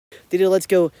They did a Let's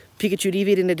Go Pikachu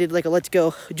Eevee, and they did like a Let's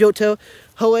Go Johto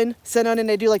Hoenn Sinnoh, and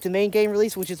they do like the main game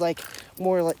release, which is like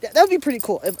more like that would be pretty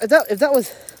cool. If I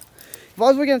was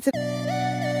working on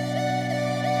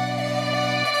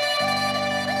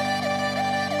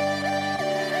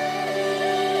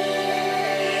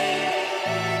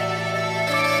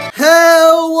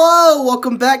hello,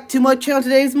 welcome back to my channel.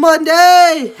 Today is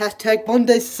Monday. Hashtag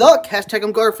Monday suck. Hashtag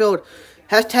I'm Garfield.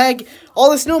 Hashtag all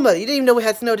the snow melt. You didn't even know we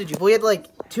had snow, did you? But we had like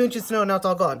 2 inches of snow and now it's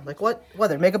all gone. Like what?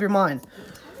 Weather. Make up your mind.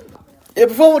 Yeah,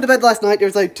 before I went to bed last night, there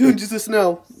was like 2 inches of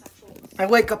snow. I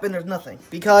wake up and there's nothing.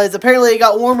 Because apparently it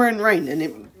got warmer and rained and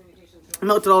it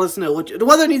melted all the snow. Which the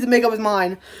weather needs to make up his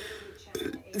mind.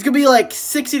 It's going to be like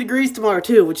 60 degrees tomorrow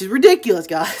too, which is ridiculous,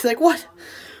 guys. Like what?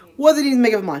 Weather needs to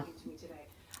make up his mind.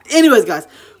 Anyways, guys,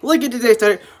 let's get today's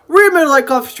started. Remember to like,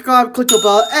 comment, subscribe, click the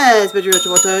bell, and spread your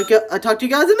I'll talk to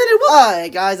you guys in a minute.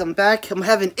 Alright, guys, I'm back. I'm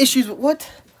having issues with what?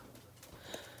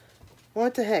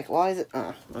 What the heck? Why is it?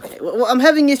 Oh, okay. Well, I'm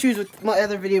having issues with my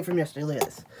other video from yesterday. Look at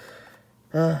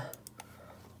this.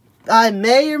 I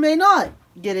may or may not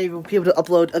be able to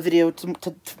upload a video.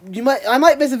 I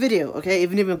might miss a video. Okay,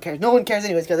 even if no one cares. No one cares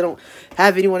anyways because I don't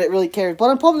have anyone that really cares. But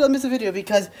I'm probably gonna miss a video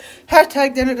because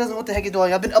hashtag Dinner doesn't know what the heck is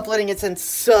doing. I've been uploading it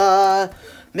since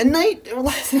midnight or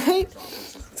last night,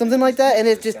 something like that, and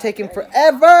it's just taking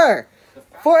forever,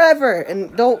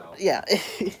 and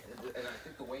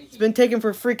it's been taking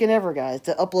for freaking ever, guys,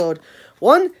 to upload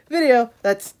one video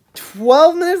that's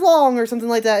 12 minutes long or something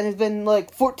like that, and it's been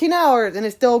like 14 hours, and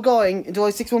it's still going. It's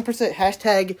only 61%.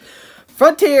 Hashtag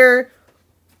Frontier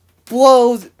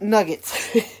blows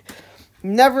nuggets.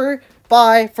 Never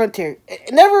buy Frontier.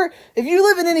 Never, if you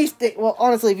live in any state, well,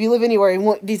 honestly, if you live anywhere and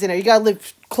want decent air, you gotta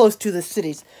live close to the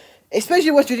cities.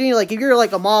 Especially West Virginia, like, if you're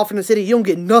like a mile from the city, you don't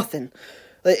get nothing.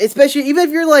 Like, especially, even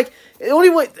if you're like, the only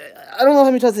way, I don't know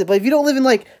how many times it is, but if you don't live in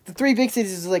like the 3 big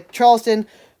cities, like Charleston,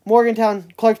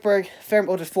 Morgantown, Clarksburg,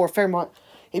 Fairmont, just 4, Fairmont.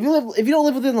 If you don't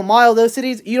live within a mile of those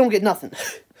cities, you don't get nothing.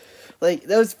 Like,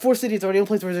 those 4 cities are the only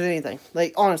place where there's anything.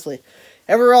 Like, honestly.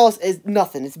 Everywhere else is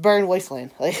nothing. It's barren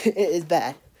wasteland. Like, it is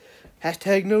bad.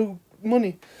 Hashtag no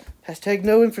money. Hashtag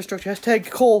no infrastructure. Hashtag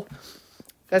coal.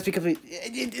 That's because if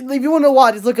you want to know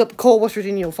why, just look up coal, West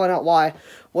Virginia. You'll find out why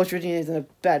West Virginia is in a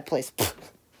bad place.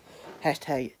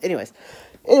 Hashtag. Anyways,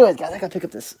 guys, I gotta pick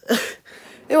up this.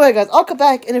 Anyway, guys, I'll come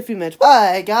back in a few minutes.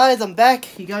 Alright, guys, I'm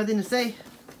back. You got anything to say?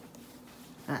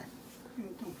 Alright.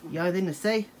 You got anything to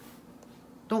say?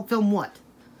 Don't film what?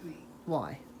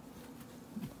 Why?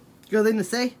 You got anything to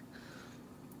say?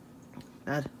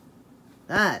 Dad.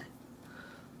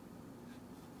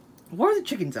 Why are the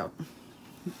chickens out?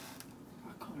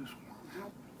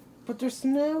 But there's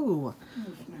snow.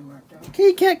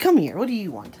 Kitty cat, come here. What do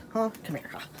you want? Huh? Come here.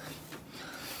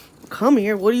 Come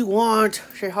here. What do you want?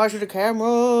 Say hi to the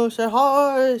camera. Say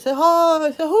hi. Say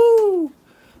hi. Say hoo.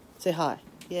 Say hi.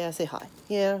 Yeah, say hi.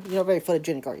 Yeah, you're not very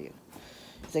photogenic, are you?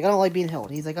 He's like, I don't like being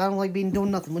held. He's like, I don't like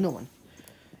doing nothing with no one.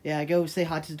 Yeah, go say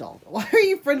hi to the dog. Why are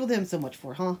you friends with him so much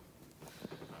for, huh?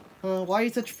 Why are you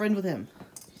such a friend with him?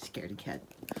 Scaredy cat.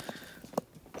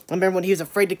 I remember when he was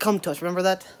afraid to come to us. Remember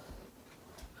that?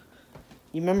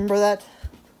 You remember that? He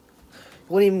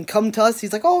wouldn't even come to us.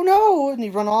 He's like, oh no! And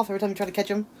he'd run off every time you try to catch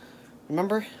him.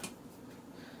 Remember?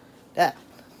 That.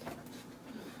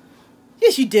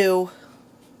 Yes, you do.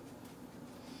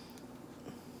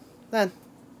 Then.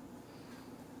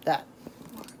 That.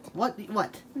 What?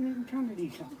 What?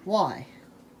 Why?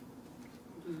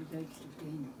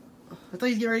 I thought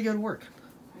you was getting ready to go to work.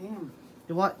 I am.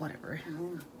 What? Whatever.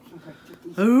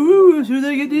 Oh, as soon as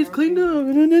I get this cleaned up.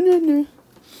 No.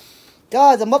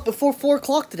 Guys, I'm up before 4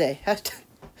 o'clock today.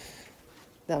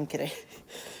 No, I'm kidding.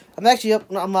 I'm actually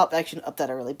up. No, I'm not actually up that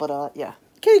early, but yeah.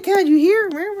 Kitty cat, you here?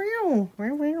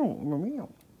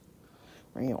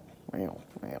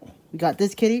 We got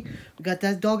this kitty. We got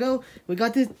that doggo. We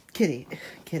got this kitty.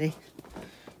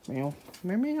 Meow.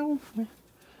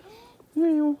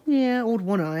 Yeah, old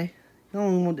one eye. I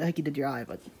don't know what the heck he did to your eye,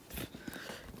 but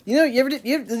you know, you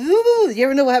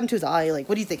ever know what happened to his eye? Like,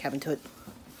 what do you think happened to it?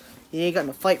 He got in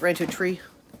a fight, ran into a tree.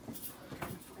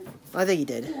 I think he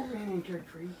did. I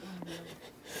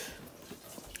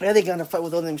think he got in a fight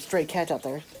with one of them stray cats out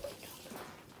there.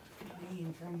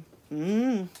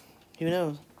 Who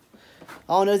knows?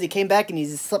 All I know is he came back and he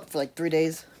just slept for like 3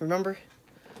 days. Remember?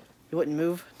 He wouldn't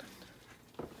move.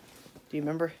 Do you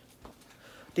remember?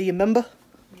 Do you remember?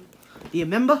 You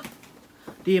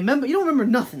don't remember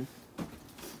nothing.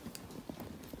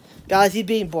 Guys, he's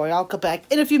being boring. I'll come back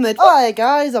in a few minutes. Alright,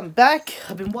 guys, I'm back.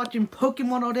 I've been watching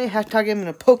Pokemon all day. Hashtag I'm in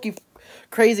a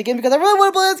crazy game because I really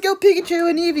want to play Let's Go Pikachu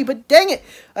and Eevee, but dang it,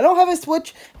 I don't have a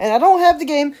Switch, and I don't have the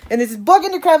game, and this is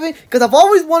bugging the crap out of me because I've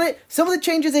always wanted some of the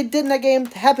changes they did in that game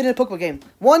to happen in a Pokemon game.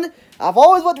 One, I've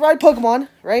always wanted to ride Pokemon,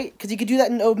 right? Because you could do that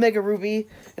in Omega Ruby,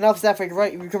 and off that,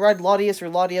 you could ride Latios or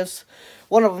Latios,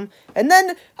 one of them. And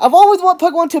then, I've always wanted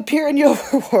Pokemon to appear in the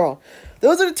overworld.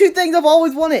 Those are the two things I've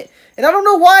always wanted. And I don't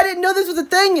know why I didn't know this was a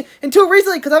thing until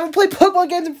recently, because I haven't played Pokemon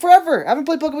games in forever. I haven't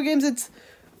played Pokemon games since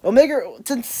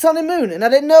Sun and Moon, and I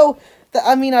didn't know that.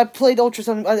 I mean, I played Ultra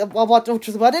Sun, I watched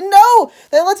Ultra Sun, but I didn't know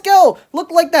that Let's Go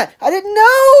looked like that. I didn't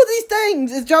know these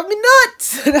things. It's driving me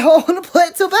nuts. And I want to play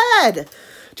it so bad.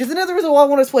 Just another reason why I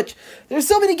want to Switch. There's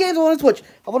so many games I want to Switch.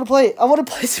 I want to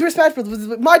play Super Smash Bros. This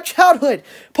was my childhood.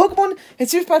 Pokemon and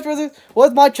Super Smash Bros.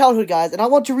 Was my childhood, guys, and I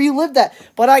want to relive that,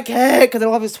 but I can't because I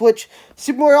don't have a Switch.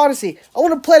 Super Mario Odyssey. I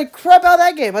want to play the crap out of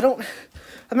that game.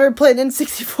 I've never played an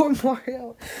N64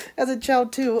 Mario as a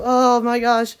child too. Oh my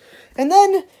gosh. And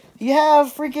then you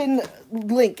have freaking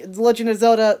Link, The Legend of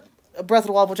Zelda, Breath of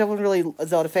the Wild, which I wasn't really a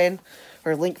Zelda fan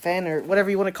or Link fan or whatever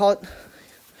you want to call it.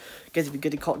 I guess it'd be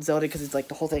good to call it Zelda because it's like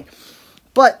the whole thing.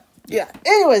 But yeah.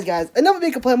 Anyways, guys, enough of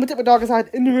me complaining. I'm gonna take my dog outside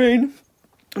in the rain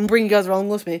and bring you guys along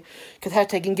with me because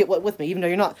hashtag can get wet with me, even though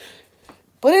you're not.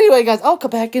 But anyway, guys, I'll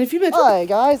come back in a few minutes. Hi,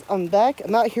 guys, I'm back.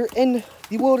 I'm out here in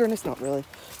the wilderness. Not really.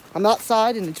 I'm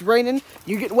outside and it's raining.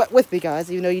 You get wet with me,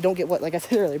 guys, even though you don't get wet like I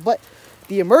said earlier. But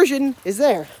the immersion is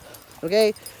there,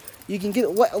 okay? You can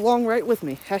get wet along right with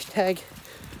me. Hashtag,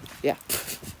 yeah.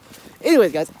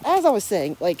 Anyways, guys, as I was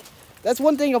saying, like, that's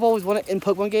one thing I've always wanted in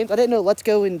Pokemon games. I didn't know Let's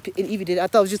Go and Eevee did. I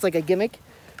thought it was just like a gimmick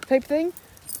type thing.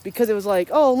 Because it was like,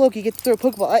 oh, look, you get to throw a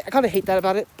Pokeball. I kind of hate that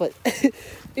about it, but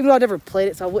even though I never played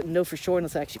it, so I wouldn't know for sure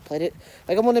unless I actually played it.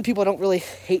 Like, I'm one of the people that don't really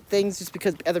hate things just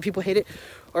because other people hate it.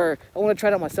 Or I want to try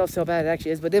it out myself so bad it actually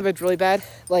is. But if it's really bad,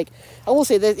 like, I will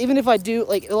say this, even if I do,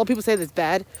 like, a lot of people say that it's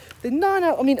bad. Then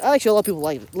no, I mean, actually a lot of people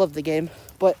love the game.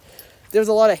 But there was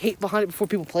a lot of hate behind it before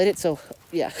people played it, so,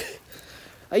 yeah.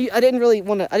 I didn't really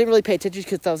pay attention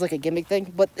because that was like a gimmick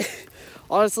thing. But,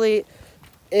 honestly,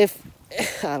 I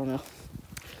don't know.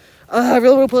 I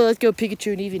really want to play Let's Go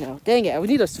Pikachu and Eevee now. Dang it, I would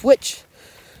need a Switch.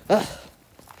 I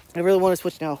really want to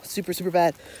Switch now. Super, super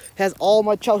bad. Has all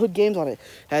my childhood games on it.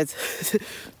 Has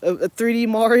a 3D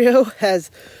Mario. Has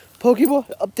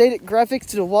Pokemon updated graphics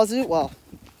to the wazoo. Well,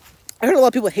 I heard a lot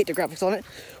of people hate the graphics on it.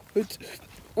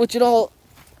 Which in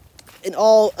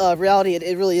all reality,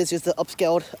 it really is just the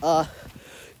upscaled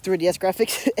 3DS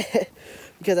graphics.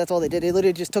 Because that's all they did. They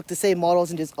literally just took the same models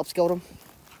and just upscaled them.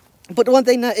 But the one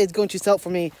thing that is going to sell for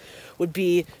me would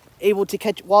be able to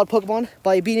catch wild Pokemon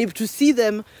by being able to see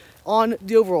them on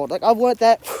the overworld. Like, I've wanted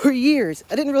that for years.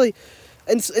 I didn't really,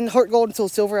 in Heart Gold and Soul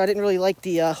Silver, I didn't really like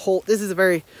the whole, this is a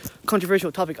very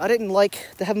controversial topic. I didn't like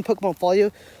the having Pokemon follow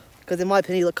you, because in my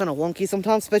opinion, it looked kind of wonky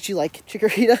sometimes, especially like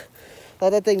Chikorita.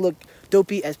 That thing looked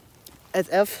dopey as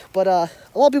F, but a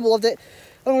lot of people loved it.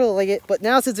 I don't really like it, but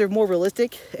now since they're more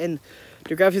realistic and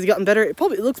their graphics have gotten better, it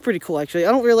looks pretty cool, actually.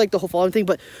 I don't really like the whole following thing,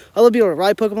 but I love being able to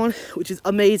ride Pokemon, which is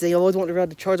amazing. I always wanted to ride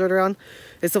the Charizard around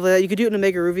and stuff like that. You could do it in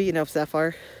Omega Ruby, you know,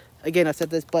 Sapphire. Again, I said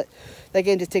this, but that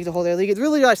game just takes a whole other league. It's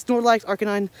really like Snorlax,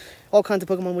 Arcanine, all kinds of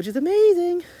Pokemon, which is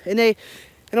amazing. And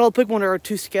all the Pokemon are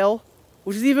to scale,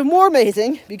 which is even more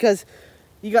amazing, because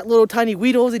you got little tiny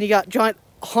Weedles and you got giant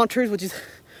Haunters, which is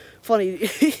funny.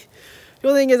 The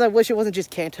only thing is, I wish it wasn't just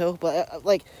Kanto, but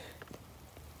like,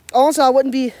 also, I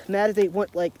wouldn't be mad if they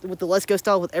went, like, with the Let's Go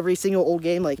style with every single old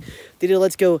game. Like, they did a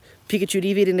Let's Go Pikachu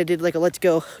Eevee, and they did, like, a Let's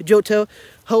Go Johto,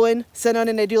 Hoenn, Sinnoh,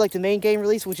 and they do, like, the main game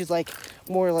release, which is, like,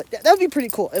 more, like, that would be pretty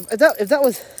cool. If I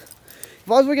was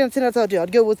working on Sinnoh, that's what I'd do.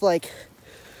 I'd go with, like,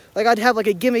 I'd have, like,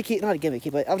 not a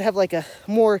gimmicky, but I would have, like, a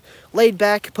more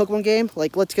laid-back Pokemon game,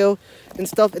 like Let's Go and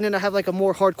stuff, and then I have, like, a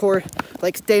more hardcore,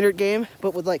 like, standard game,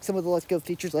 but with, like, some of the Let's Go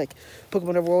features, like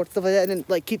Pokemon Overworld, stuff like that, and then,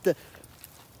 like, keep the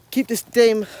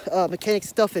same mechanics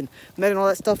stuff and meta and all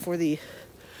that stuff for the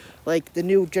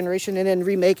new generation, and then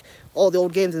remake all the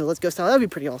old games in the Let's Go style. That'd be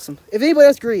pretty awesome. If anybody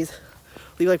else agrees,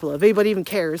 leave a like below. If anybody even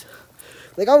cares,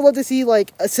 like, I would love to see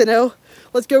like a Sinnoh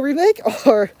Let's Go remake,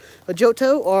 or a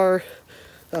Johto, or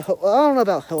I don't know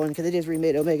about Hoenn because they just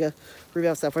remade Omega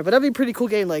Ruby stuff, but that'd be a pretty cool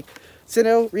game, like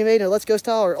Sinnoh remade in a Let's Go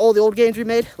style, or all the old games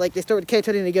remade. Like, they start with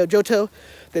Kanto and they go Johto,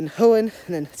 then Hoenn,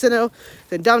 and then Sinnoh,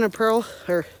 then Diamond and Pearl,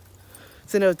 or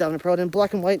Sinnoh, Diamond and Pearl, then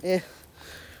Black and White,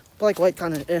 Black and White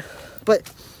kind of,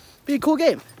 but be a cool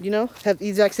game, you know, have the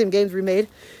exact same games remade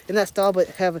in that style, but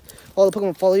have all the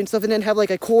Pokemon follow you and stuff, and then have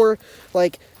like a core,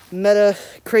 like, meta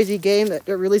crazy game that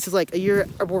releases like a year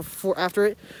or more before after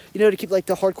it, you know, to keep like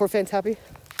the hardcore fans happy.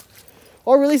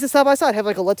 Or release it side by side, have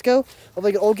like a Let's Go of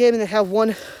like an old game, and then have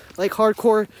one like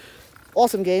hardcore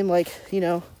awesome game, like, you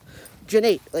know, Gen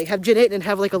 8. Like, have Gen 8 and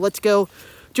have, like, a Let's Go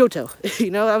Johto.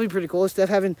 You know, that'd be pretty cool. Instead of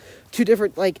having two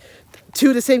different, like, two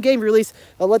of the same game release,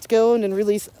 a Let's Go and then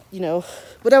release, you know.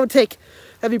 But that would take,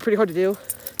 that'd be pretty hard to do,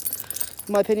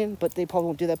 in my opinion. But they probably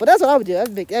won't do that. But that's what I would do.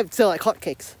 I'd sell like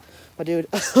hotcakes, my dude.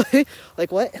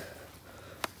 Like, what?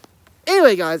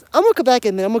 Anyway, guys, I'm gonna come back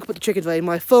in there. I'm gonna put the chickens away.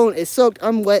 My phone is soaked.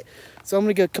 I'm wet. So I'm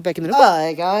gonna go come back in there.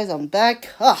 Alright, guys, I'm back.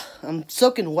 I'm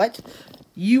soaking wet.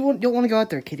 You don't want to go out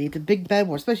there, kitty. It's a big bad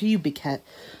war, especially you, big cat.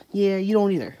 Yeah, you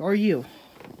don't either. Or you.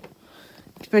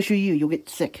 Especially you. You'll get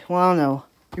sick. Well, I don't know.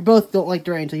 You both don't like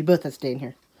the rain, so you both have to stay in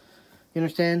here. You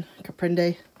understand?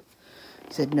 Comprende?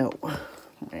 He said no.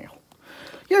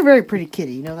 You're a very pretty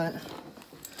kitty, you know that?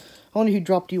 I wonder who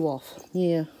dropped you off.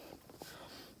 Yeah. I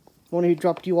wonder who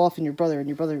dropped you off and your brother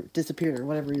disappeared, or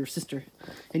whatever, your sister.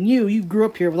 And you grew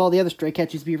up here with all the other stray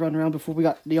cats used to be running around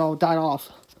before they all died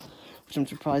off. Which I'm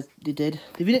surprised they did.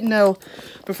 If you didn't know,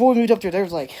 before we moved up there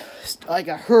was like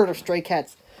a herd of stray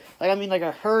cats. Like, I mean, like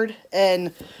a herd,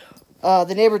 and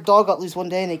the neighbor's dog got loose one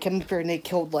day, and they came up here and they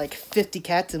killed like 50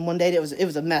 cats in one day. It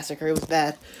was a massacre. It was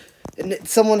bad. And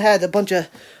someone had a bunch of,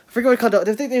 I forget what they called it.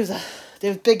 I think they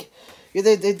was big. I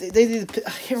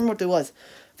can't remember what they was.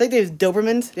 I think they was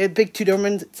Dobermans. They had big 2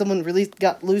 Dobermans. Someone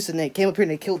got loose, and they came up here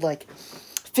and they killed like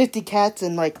 50 cats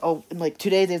in like 2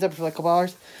 days. They was up for like a couple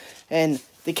hours, and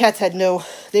the cats had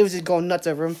they was just going nuts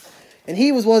over him. And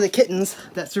he was one of the kittens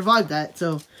that survived that,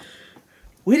 so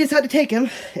we decided to take him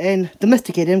and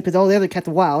domesticate him, because all the other cats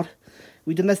are wild.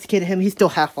 We domesticated him. He's still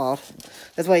half wild.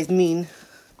 That's why he's mean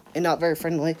and not very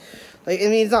friendly. Like, I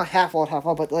mean, he's not half wild,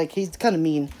 but, like, he's kind of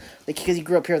mean. Like, because he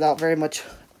grew up here without very much,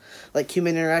 like,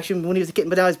 human interaction when he was a kitten.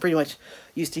 But now he's pretty much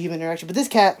used to human interaction. But this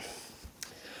cat,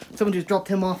 someone just dropped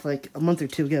him off, like, a month or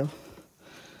 2 ago.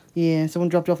 Yeah, someone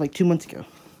dropped you off, like, 2 months ago.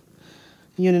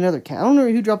 You and another cat. I don't know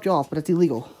who dropped you off, but it's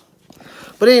illegal.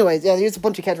 But anyways, yeah, there's a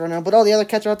bunch of cats running around. But all the other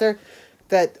cats are out there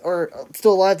that are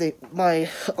still alive. My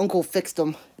uncle fixed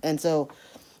them. And so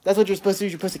that's what you're supposed to do.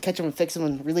 You're supposed to catch them and fix them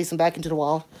and release them back into the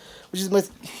wild. Which is the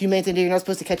most humane thing to do. You're not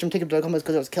supposed to catch them, take them to the homeless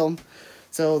because it was kill them.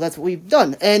 So that's what we've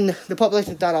done. And the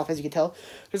population's died off, as you can tell.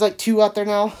 There's like 2 out there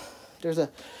now. There's a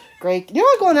gray. You're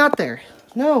not going out there.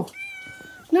 No.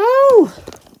 No.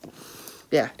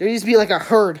 Yeah, there used to be like a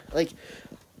herd. Like,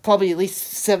 probably at least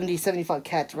 70, 75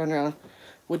 cats running around.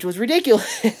 Which was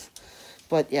ridiculous.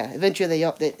 But yeah, eventually they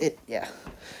upped it. Yeah.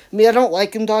 I mean, I don't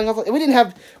like them dying off.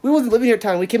 We wasn't living here at the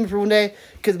time. We came up here one day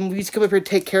because we used to come up here to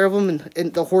take care of them,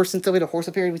 and the horse and stuff. We had a horse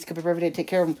up here. We used to come up here every day to take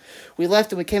care of them. We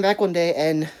left and we came back one day,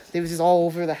 and they was just all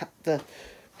over the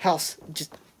house,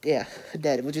 just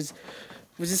dead, which is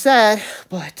sad.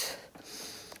 But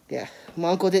yeah, my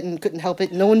uncle couldn't help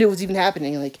it. No one knew it was even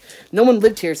happening. Like, no one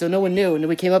lived here, so no one knew. And then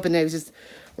we came up and they was just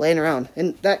laying around,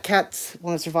 and that cat's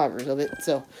one of the survivors of it.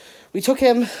 So we took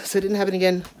him so it didn't happen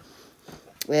again.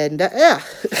 And, yeah.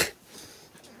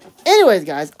 Anyways,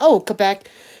 guys, I will come back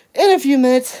in a few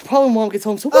minutes. Probably Mom gets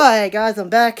home. So, alright, guys, I'm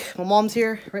back. My mom's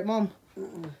here. Right, Mom?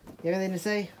 You have anything to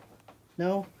say?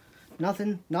 No?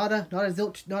 Nothing? Nada? Not a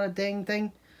zilch? Not a dang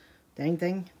thing? Dang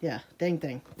thing? Yeah, dang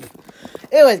thing.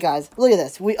 Anyways, guys, look at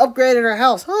this. We upgraded our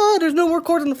house. Oh, there's no more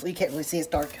cords on the floor. You can't really see, it's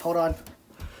dark. Hold on.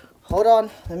 Hold on.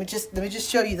 Let me just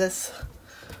show you this.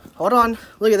 Hold on.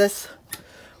 Look at this.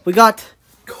 We got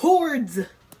cords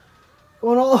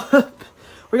going all up.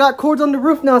 We got cords on the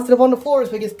roof now instead of on the floor,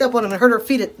 so we can step on them and hurt our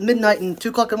feet at midnight and 2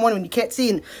 o'clock in the morning when you can't see,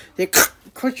 and they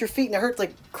crunch your feet and it hurts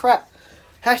like crap.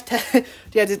 Hashtag,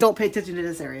 yeah, just don't pay attention to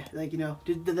this area. Like, you know,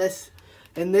 to this.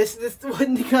 And this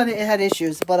one kind of had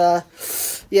issues, but,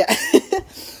 yeah.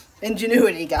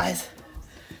 Ingenuity, guys.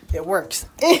 It works.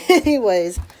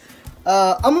 Anyways,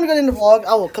 I'm gonna go in the vlog.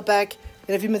 I will cut back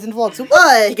in a few minutes in the vlog. So,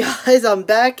 bye, guys, I'm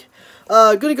back.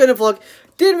 Gonna go in the vlog.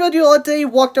 Didn't really do a lot today.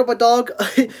 Walked up my dog,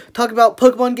 talking about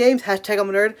Pokemon games. Hashtag I'm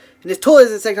a nerd. And this totally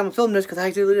isn't saying I'm a film nerd because I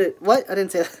actually did it. What? I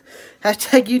didn't say that.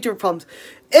 Hashtag YouTube problems.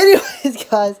 Anyways,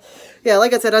 guys. Yeah,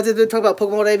 like I said, I did talk about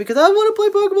Pokemon today because I want to play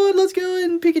Pokemon. Let's go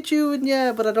and Pikachu. And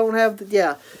yeah, but I don't have,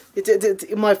 it's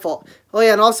my fault. Oh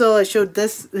yeah, and also I showed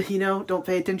this, you know, don't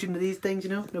pay attention to these things, you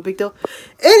know, no big deal.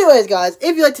 Anyways, guys,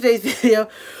 if you like today's video,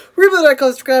 remember to like,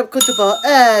 comment, subscribe, click the bell,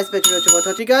 and I'll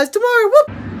talk to you guys tomorrow.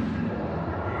 Whoop!